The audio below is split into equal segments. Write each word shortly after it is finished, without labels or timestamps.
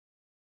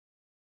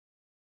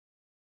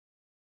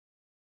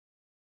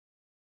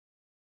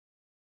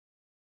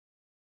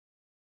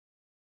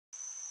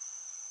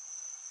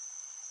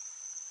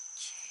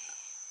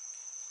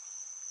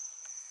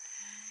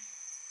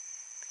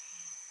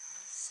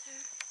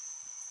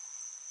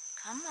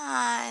Come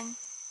on.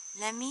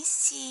 Let me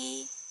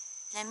see.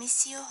 Let me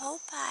see your whole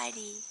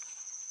body.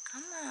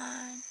 Come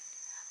on.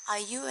 Are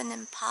you an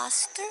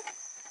imposter?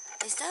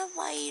 Is that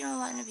why you don't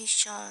want to be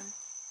shown?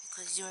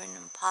 Because you're an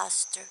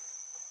imposter.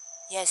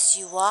 Yes,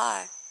 you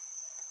are.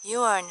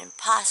 You are an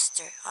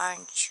imposter,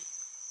 aren't you?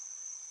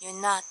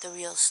 You're not the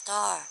real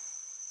star.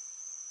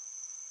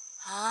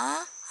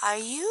 Huh? Are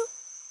you?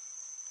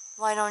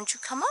 Why don't you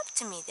come up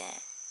to me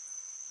then?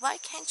 Why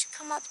can't you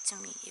come up to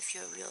me if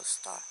you're a real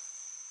star?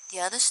 The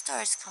other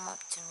stars come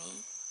up to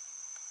me.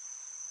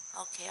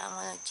 Okay, I'm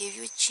gonna give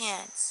you a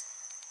chance.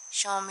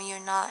 Show me you're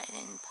not an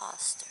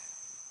imposter.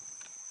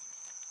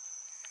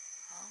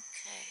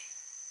 Okay.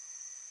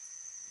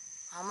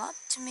 Come up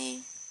to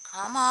me.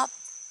 Come up.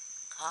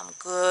 Come.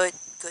 Good.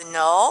 Good.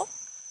 No.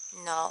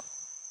 No.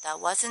 That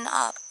wasn't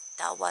up.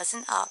 That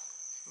wasn't up.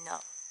 No.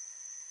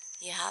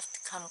 You have to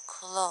come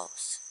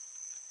close.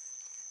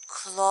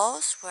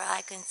 Close where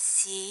I can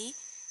see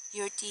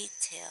your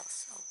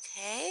details.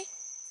 Okay?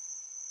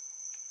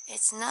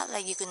 It's not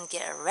like you're gonna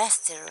get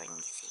arrested or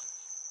anything.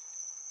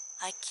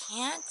 I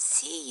can't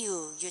see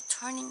you. You're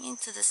turning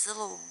into this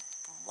little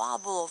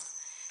wobble of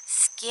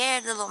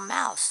scared little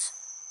mouse.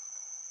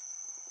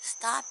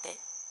 Stop it.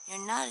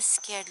 You're not a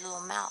scared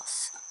little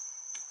mouse.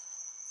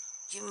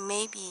 You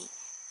may be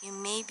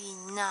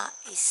not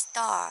a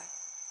star.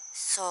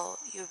 So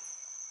you're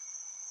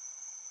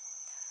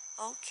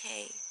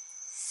okay.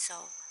 So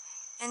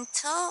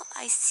until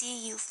I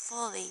see you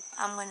fully,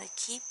 I'm gonna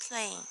keep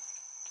playing.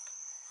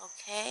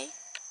 Okay?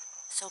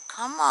 So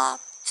come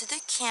up to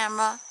the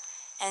camera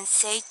and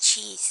say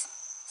cheese.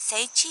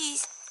 Say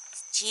cheese.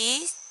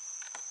 Cheese?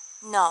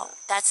 No,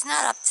 that's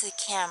not up to the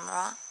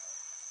camera.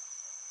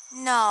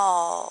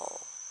 No.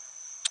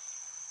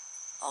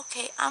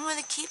 Okay, I'm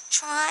gonna keep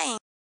trying.